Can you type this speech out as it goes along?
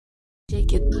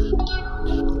Take it.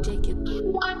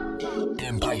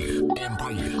 Empire.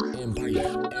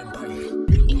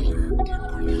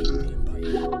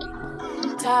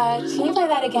 Todd, can you play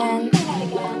that again?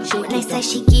 When they say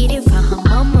she get it from her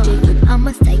mama,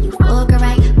 I'ma say you fuck her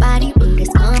right. Body rude is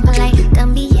unpolite.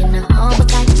 Done be in the humble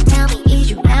type. Tell me, is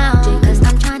you down? Cause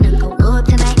I'm tryna go up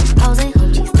tonight. Posing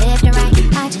hoochies left and right.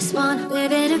 I just wanna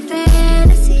live in a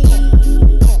fantasy.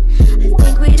 I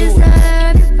think we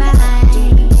deserve it right.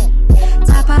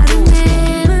 Top of the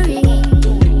memories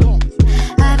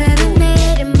I've ever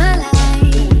made in my life.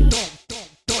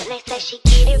 When they say she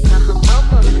get it from her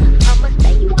mama, I'ma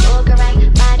say you fuck her right.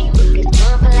 Body rude is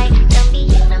unpolite. Done be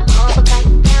in the humble type.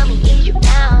 Tell me, is you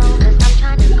down? Cause I'm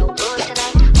tryna go up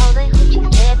tonight. Posing hoochies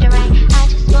left and right. I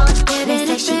just wanna live in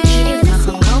a fantasy. When they say she get it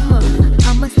from her mama,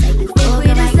 I'ma say you fuck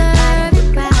her right. Body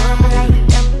rude is unpolite.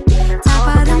 Done be in the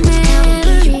humble type. Tell me,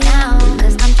 is you down?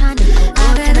 Cause I'm tryna go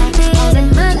up tonight. Posing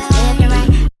hoochies left and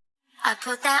right. I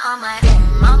put that on my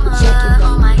mama,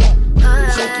 on my hood.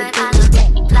 I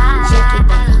look fly,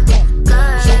 I look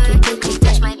good. You can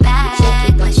touch my back,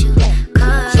 but you could. I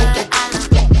look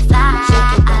fly,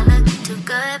 I look too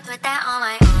good. Put that on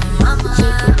my mama,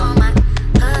 on my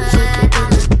hood. I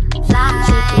look fly,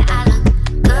 I look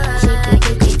good.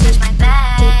 You can touch my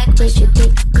back, but you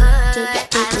could.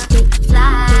 I look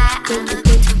fly, I look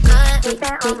too good. Put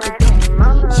that on my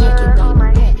mama, on my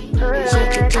hood.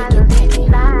 I look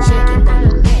fly.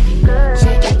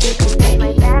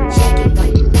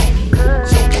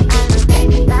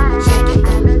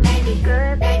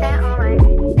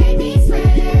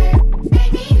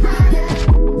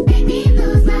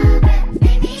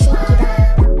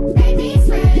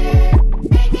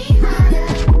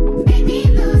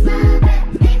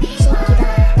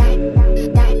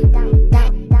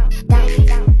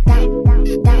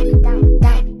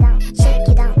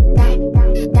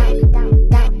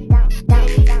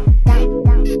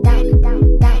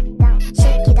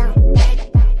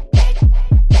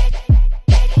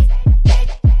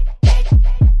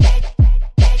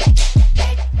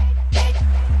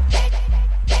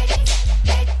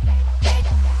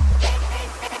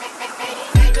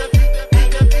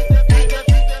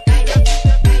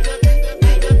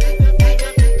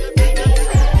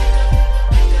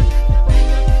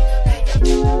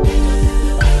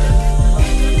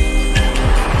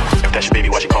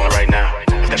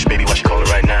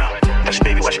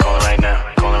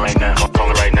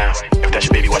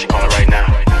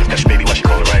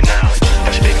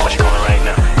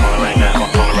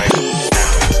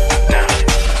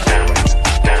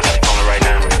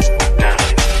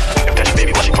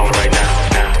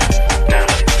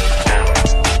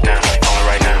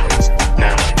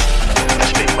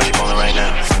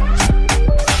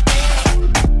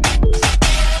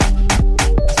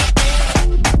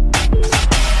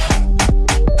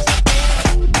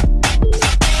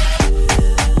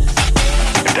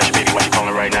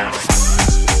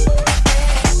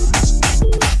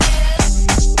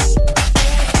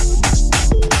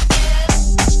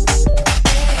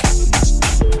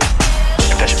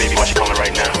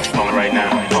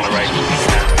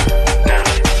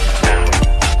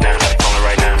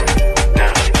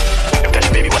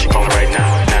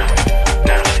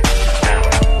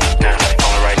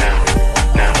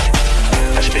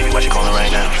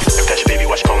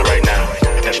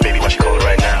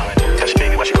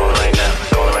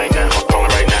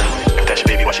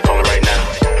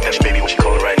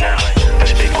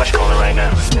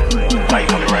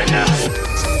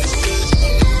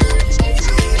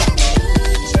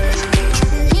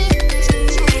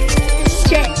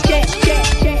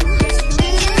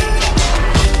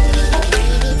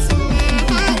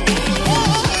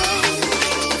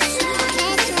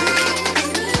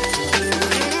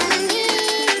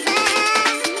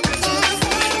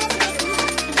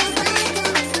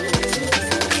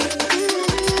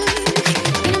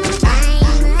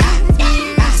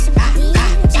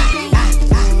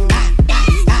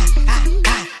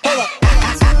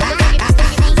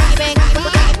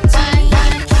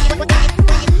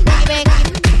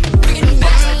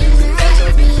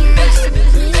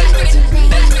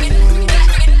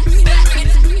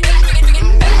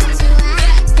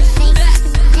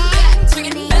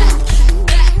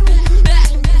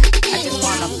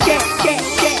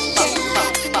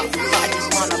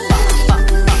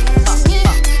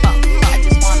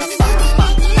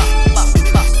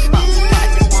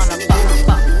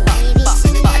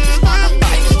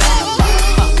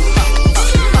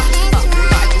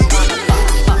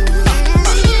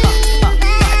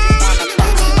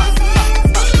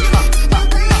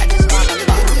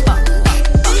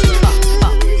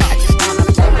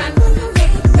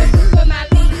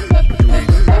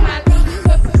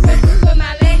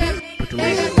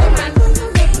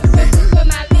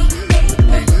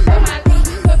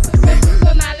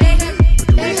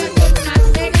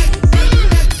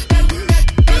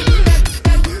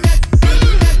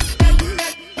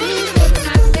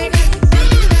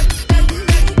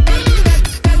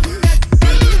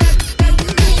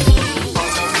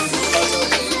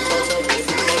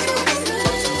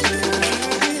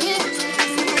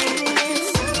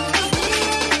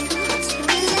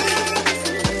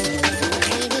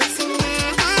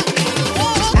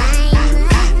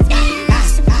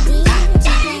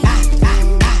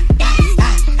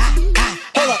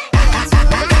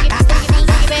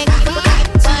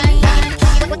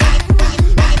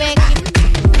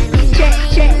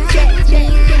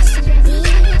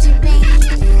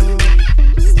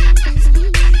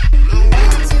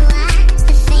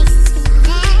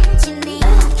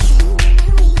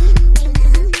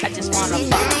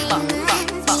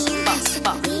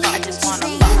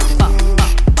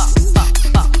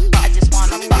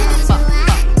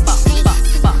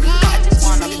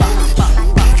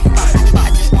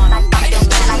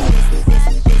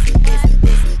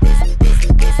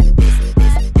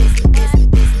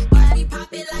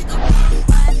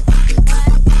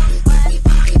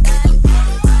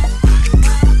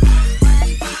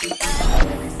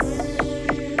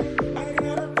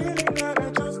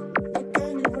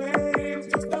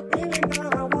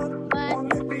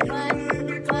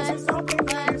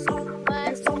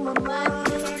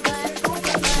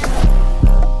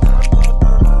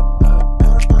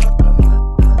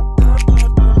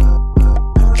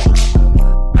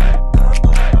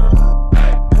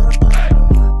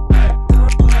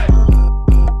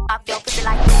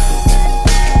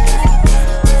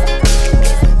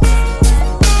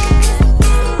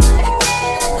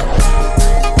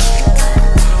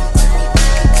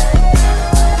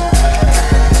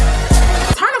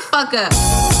 fuck up.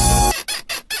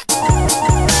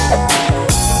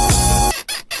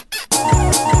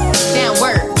 Damn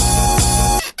word.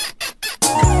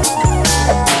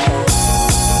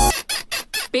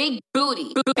 Big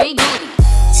booty, big booty.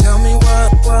 Tell me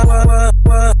what, woman,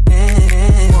 what,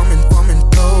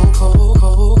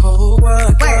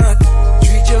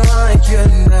 treat you like you're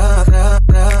not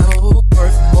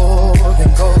worth more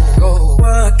than gold,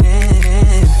 what,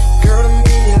 girl, to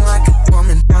me you're like a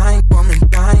woman, dying,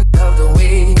 love the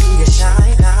way you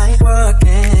shine, what,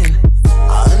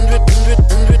 $100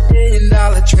 million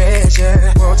treasure,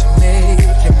 world to make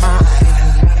you mine.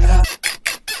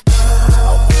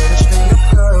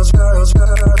 Girls,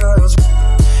 make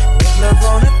love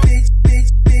on a beach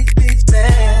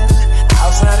sand,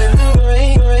 outside in the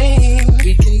rain,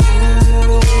 we can do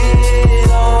it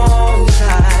all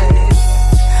night.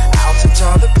 I'll touch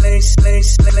all the place,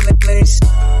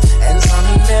 and some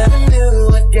you never knew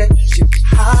would get you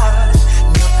high.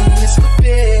 Nothing is for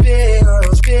big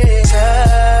girls, big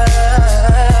time.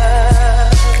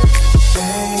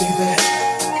 Baby,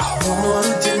 I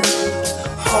wanna do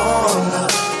all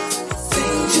of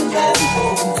things you never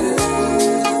could.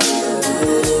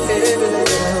 Baby,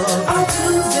 I'll do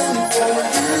them for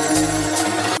you.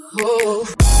 Oh.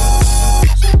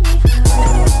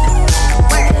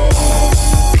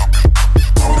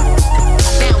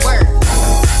 Damn word.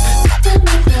 Turn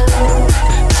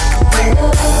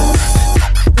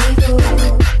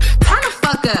the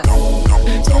fuck up.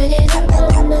 Turn it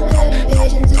around, the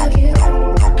visions of you.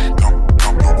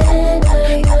 Then I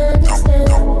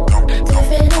understand.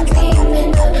 Different and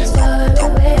dreaming of it's far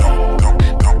away.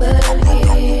 But I'm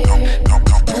here.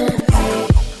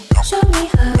 Show me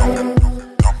how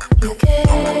you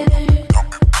care.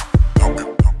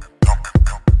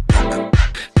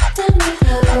 Tell me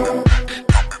how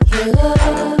you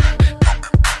love.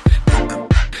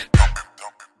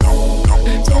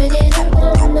 Turn it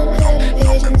around, I'm having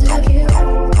visions of you.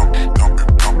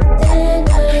 Then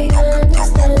I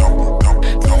understand.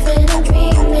 Different and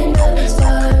dreaming of it's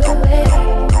far away.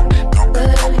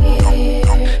 But I'm here.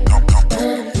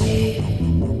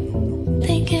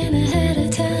 Thinking ahead of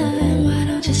time, why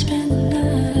don't you spend the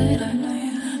night? I know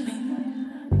you love me.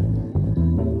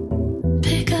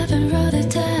 Pick up and roll the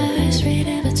dice, read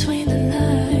in between the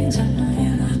lines. I know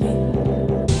you love me.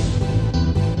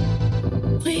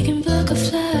 We can book a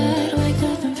flight, wake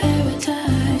up in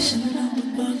paradise, and on the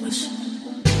book was.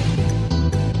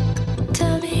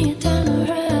 Tell me you're down the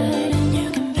ride, and you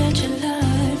can bet your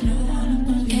life. No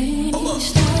one can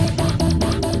stop.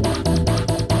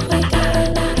 We got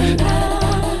another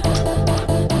round.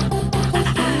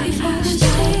 We fall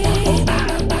asleep.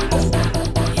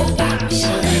 You got me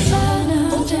so far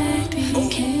now, baby,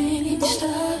 can't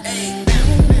stop.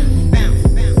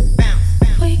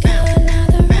 We got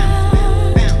another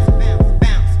round.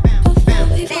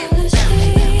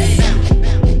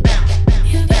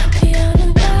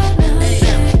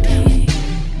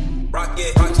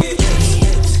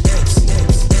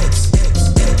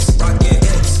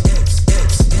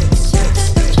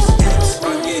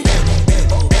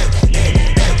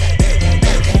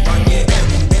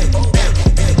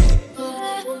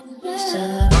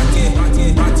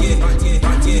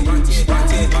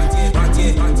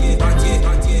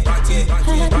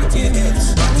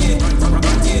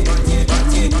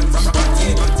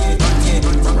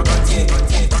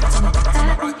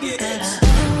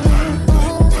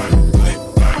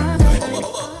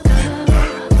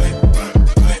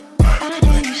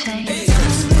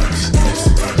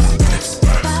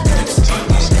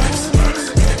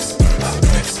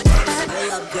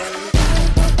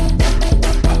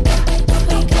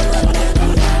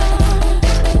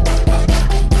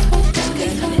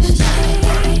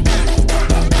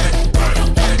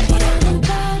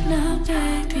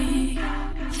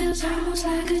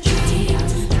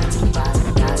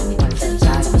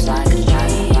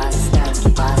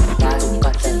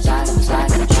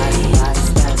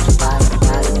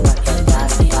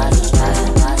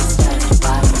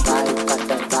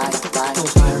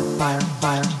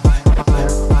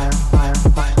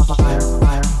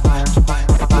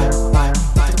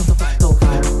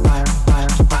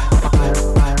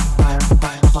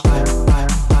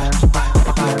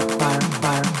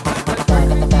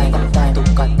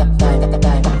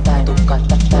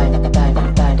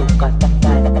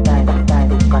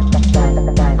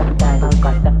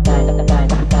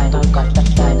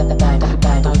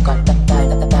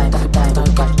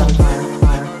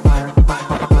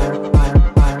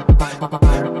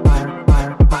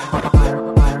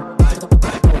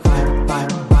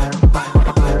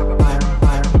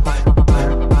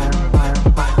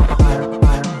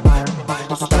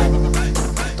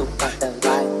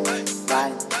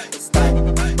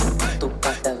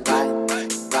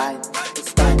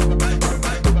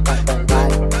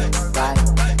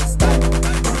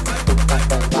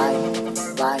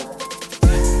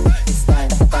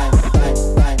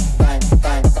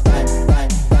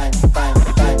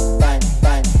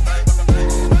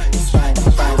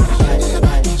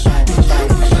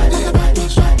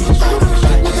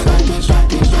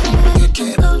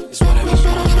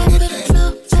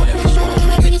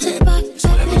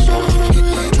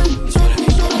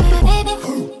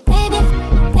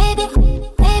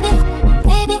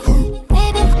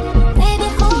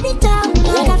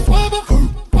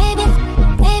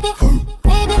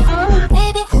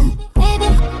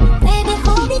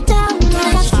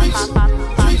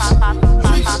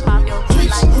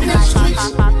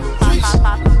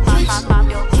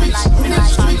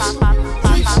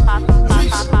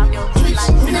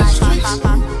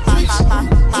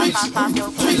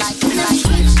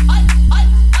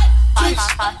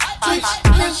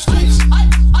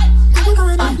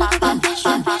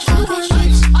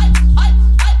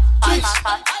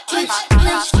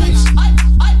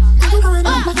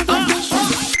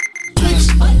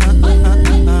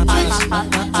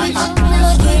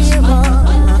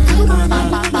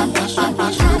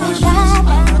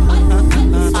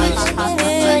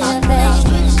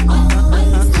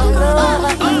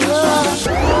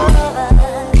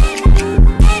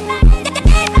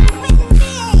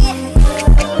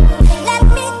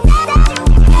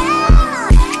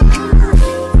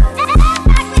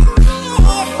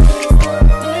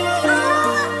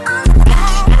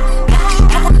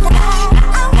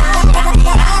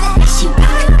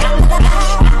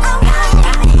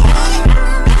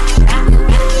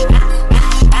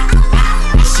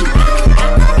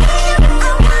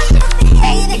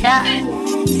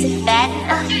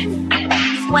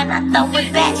 when I throw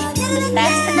it back. Is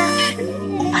fast enough?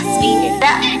 I speed it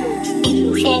up. If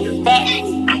you handle that,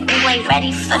 you ain't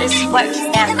ready for this work.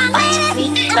 Now watch your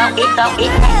feet, throw it back.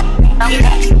 Throw it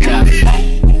back. Throw it back.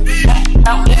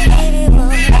 Throw it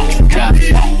back. Drop it.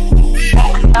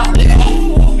 Throw it back.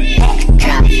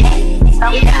 Drop it.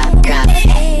 Throw it up. Drop it.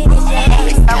 Throw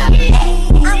it back.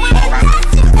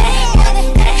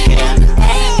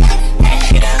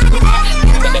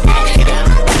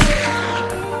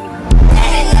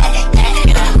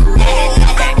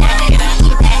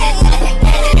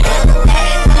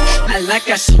 Like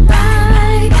I should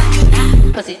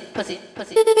Pussy, pussy,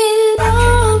 pussy. It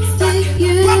belongs to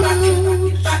you.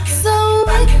 So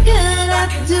what can I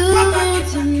do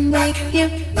to make you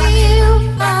feel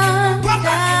I'm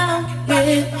down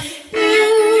with you?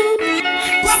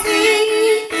 See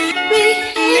me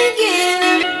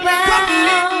hanging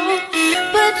around,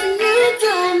 but you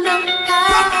don't know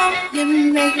how you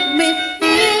make me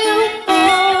feel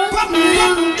for you.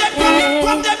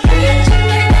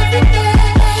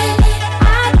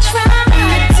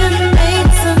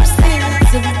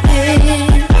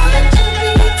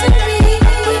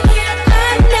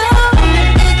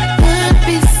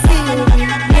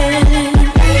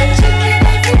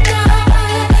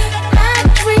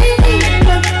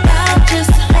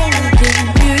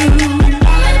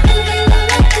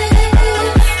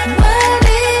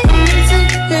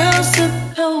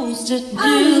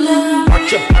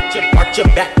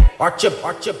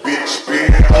 Arch your bitch.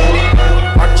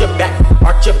 Arch your back.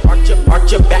 Arch your back.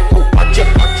 Arch your back.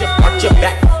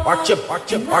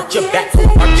 Arch your back.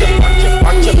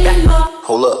 Arch your back.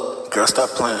 Hold up, girl, stop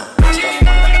playing.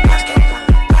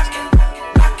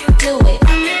 Do it.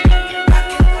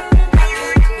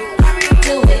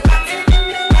 Do it.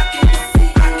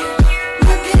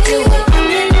 Do it.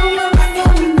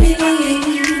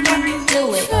 Do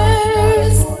it.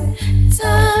 First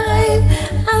time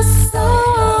I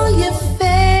saw your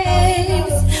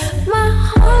face, my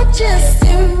heart just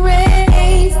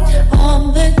erased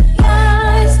all the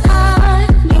guys I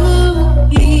knew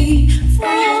before.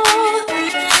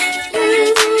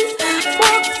 You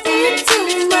walked into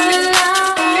my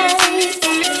life.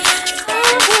 I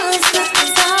was the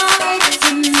type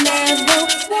to never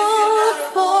want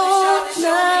for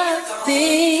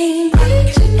nothing.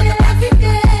 Each and every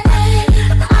day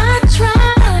I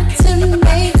tried to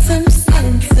make some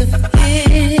sense of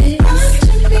it. What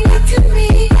you mean to me,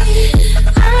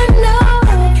 I know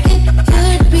it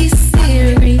could be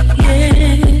serious.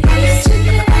 Each and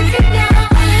every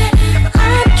night I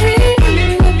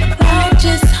dream about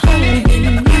just holding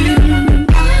you.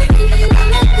 Why do you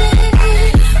like this?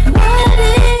 What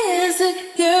is a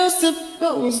girl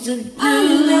supposed to do?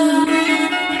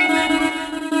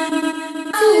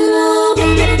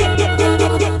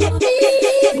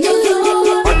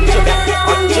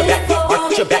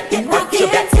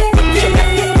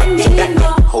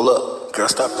 Hold up, girl,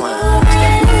 stop playing.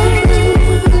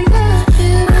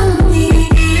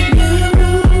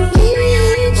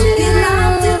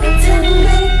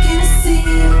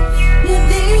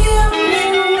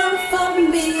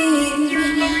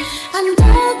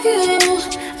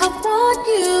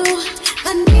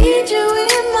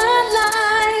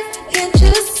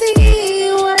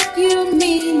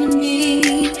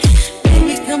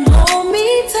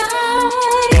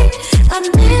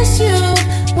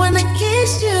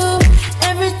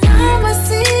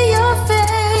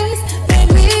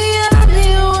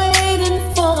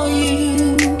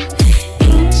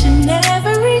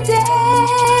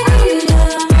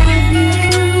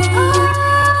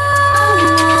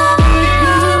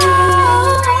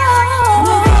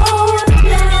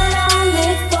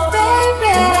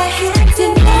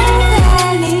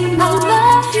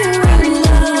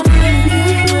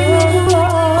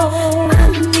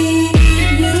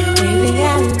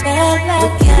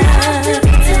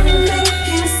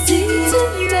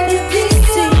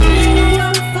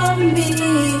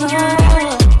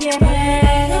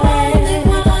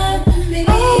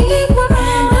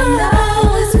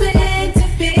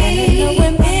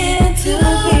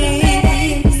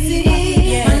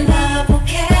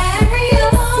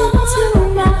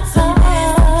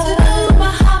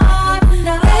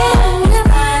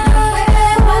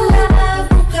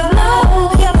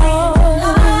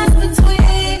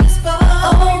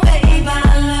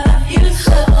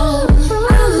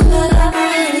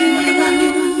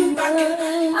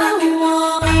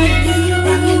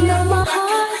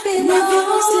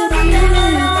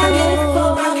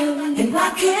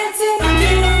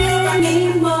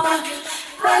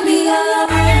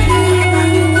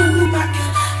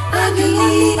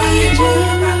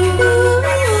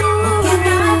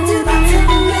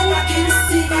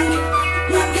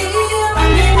 What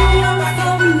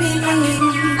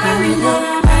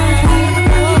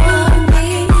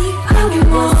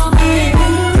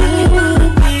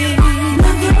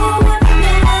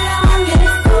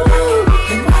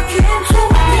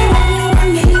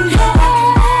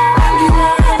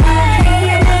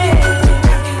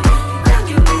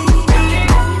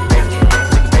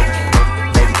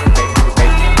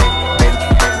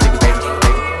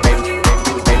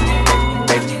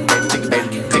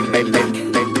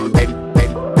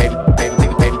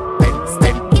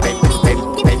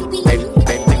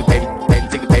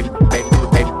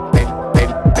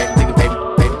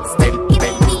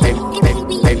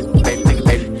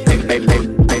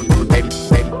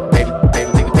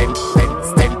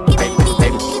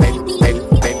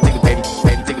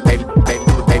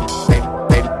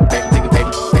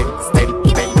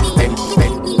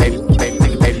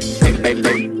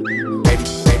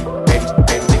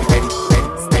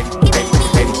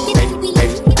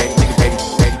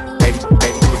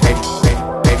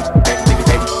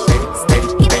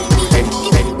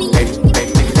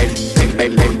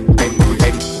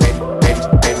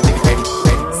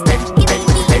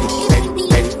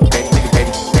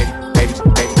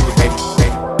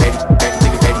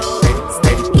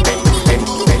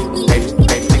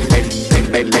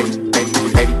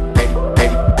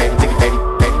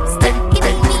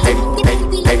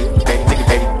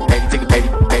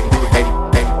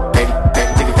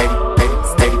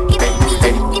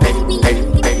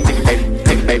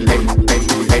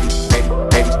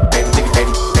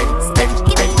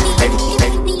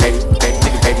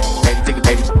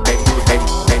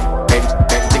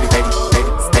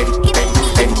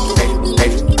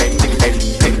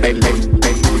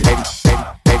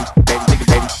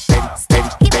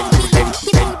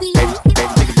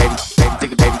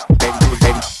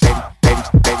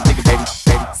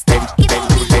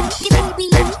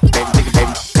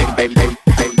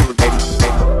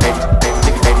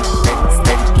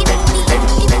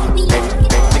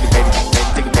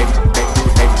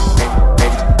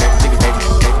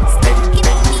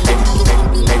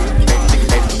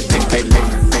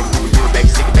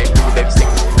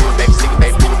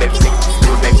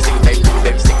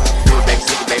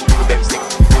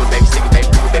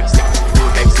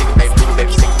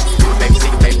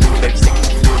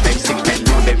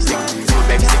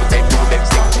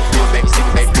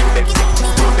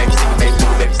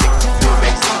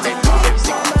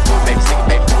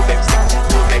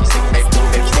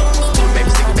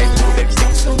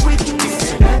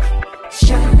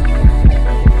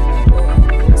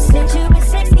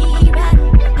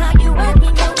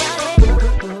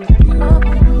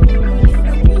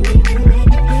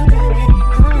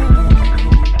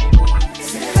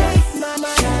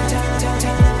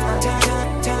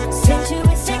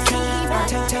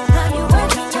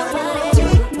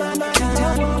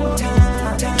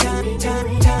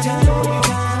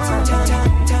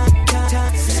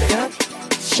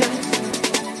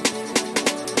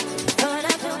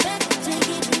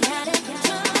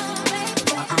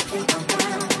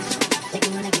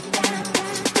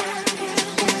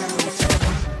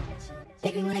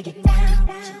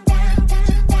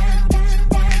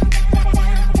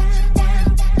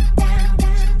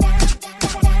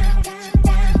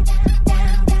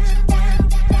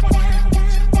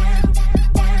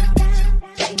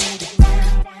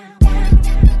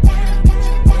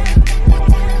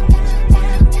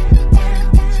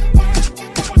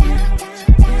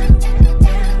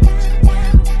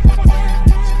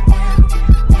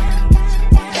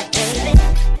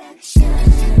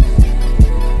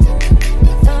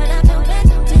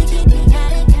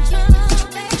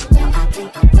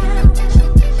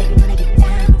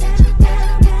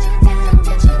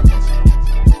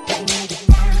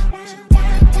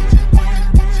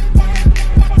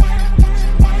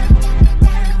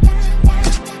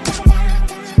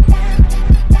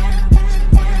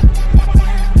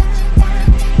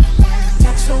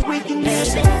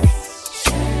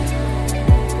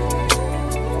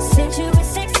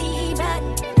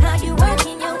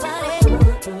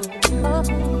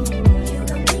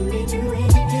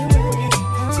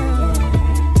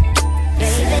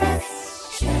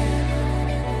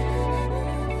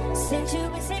Since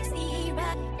you've been 16